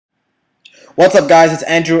What's up, guys? It's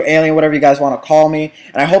Andrew, Alien, whatever you guys want to call me,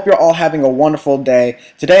 and I hope you're all having a wonderful day.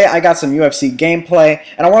 Today, I got some UFC gameplay,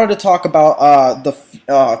 and I wanted to talk about the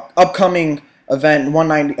upcoming event,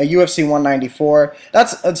 UFC 194.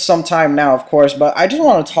 That's some time now, of course, but I just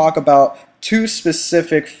want to talk about two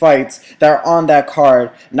specific fights that are on that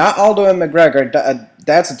card. Not Aldo and McGregor.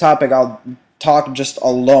 That's a topic I'll talk just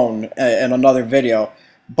alone in another video.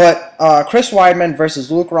 But Chris Weidman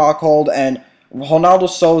versus Luke Rockhold and Ronaldo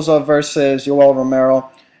Souza versus Yoel Romero.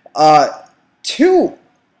 Two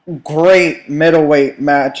great middleweight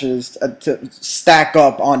matches to stack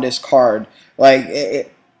up on this card. Like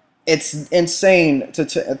it's insane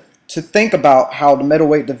to think about how the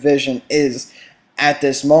middleweight division is at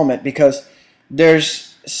this moment, because there's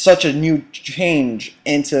such a new change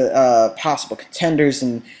into possible contenders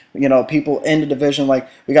and people in the division. Like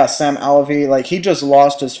we got Sam Alvey, like he just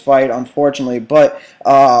lost his fight unfortunately, but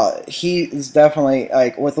he is definitely,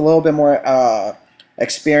 like, with a little bit more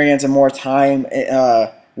experience and more time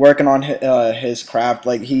working on his craft,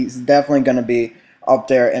 like he's definitely going to be up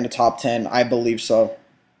there in the top 10, I believe so.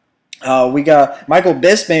 We got Michael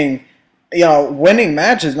Bisping, winning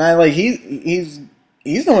matches, man. Like he's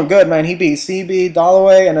doing good, man. He beat CB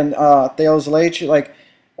Dalloway and then Theo Zlach. Like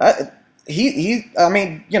I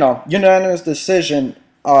mean, unanimous decision.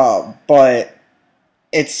 But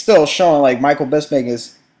it's still showing like Michael Bisping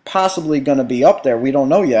is possibly going to be up there. We don't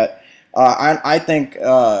know yet. I think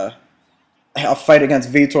a fight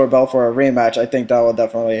against Vitor Belfort, a rematch, I think that will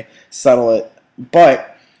definitely settle it. But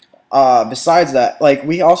besides that, like,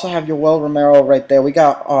 we also have Yoel Romero right there. We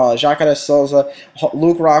got Jacare Souza.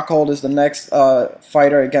 Luke Rockhold is the next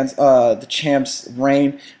fighter against the champ's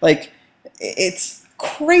reign. Like, it's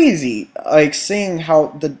crazy, like, seeing how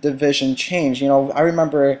the division changed. I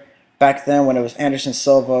remember back then when it was Anderson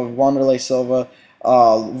Silva, Wanderlei Silva,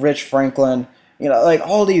 Rich Franklin. Like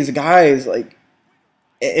all these guys, like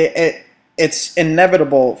it's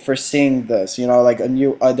inevitable for seeing this. Like a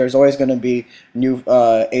new. There's always going to be new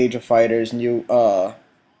age of fighters, new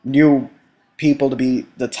people to be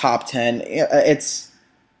the top 10. It's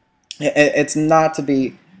not to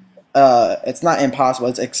be. It's not impossible.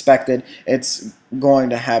 It's expected. It's going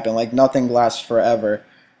to happen. Like nothing lasts forever.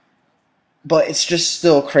 But it's just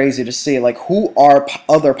still crazy to see, like, who are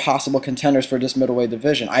other possible contenders for this middleweight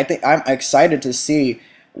division. I think I'm excited to see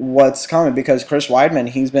what's coming, because Chris Weidman,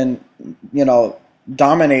 he's been,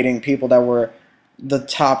 dominating people that were the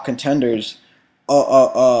top contenders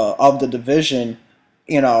of the division.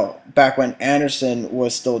 Back when Anderson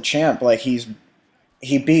was still champ, like he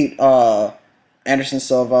beat Anderson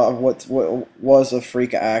Silva, what was a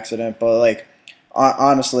freak accident, but like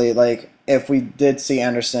honestly, like, if we did see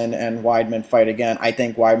Anderson and Weidman fight again, I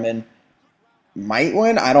think Weidman might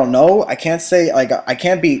win. I don't know. I can't say, like, I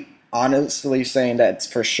can't be honestly saying that it's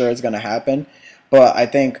for sure it's going to happen, but I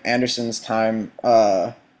think Anderson's time,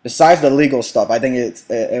 besides the legal stuff, I think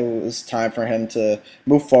it was time for him to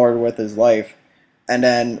move forward with his life. And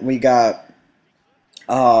then we got,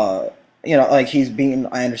 like, he's beaten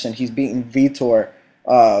Anderson, he's beaten Vitor,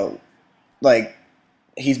 like,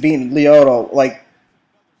 he's beaten Lyoto. Like,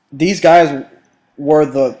 these guys were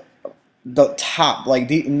the top. Like,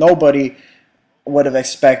 nobody would have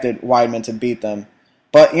expected Weidman to beat them.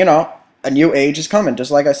 But, a new age is coming.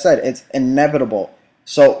 Just like I said, it's inevitable.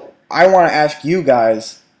 So I want to ask you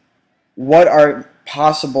guys, what are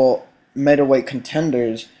possible middleweight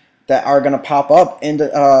contenders that are going to pop up in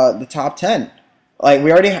the top 10? Like,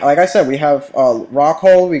 like I said, we have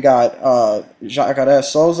Rockhold, we got Jacare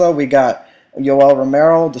Souza, we got Yoel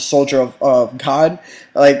Romero, the soldier of God.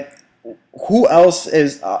 Like, who else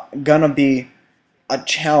is gonna be a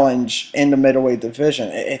challenge in the middleweight division?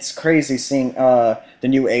 It's crazy seeing the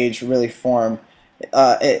new age really form.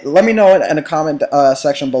 Let me know in the comment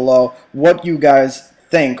section below what you guys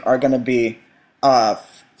think are gonna be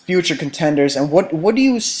future contenders, and what do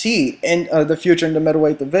you see in the future in the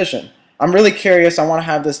middleweight division? I'm really curious. I want to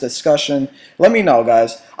have this discussion. Let me know,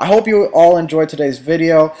 guys. I hope you all enjoyed today's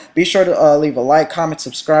video. Be sure to leave a like, comment,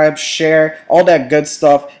 subscribe, share, all that good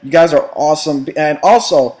stuff. You guys are awesome. And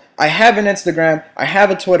also, I have an Instagram. I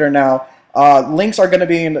have a Twitter now. Links are going to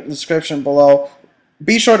be in the description below.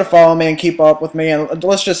 Be sure to follow me and keep up with me. And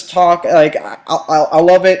let's just talk. Like, I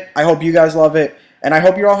love it. I hope you guys love it. And I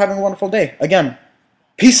hope you're all having a wonderful day. Again,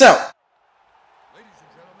 peace out.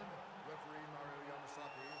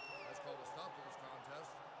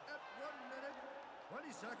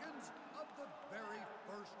 Seconds of the very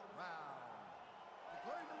first round.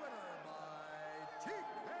 Declaring the winner by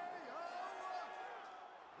TKO,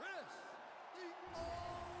 Chris the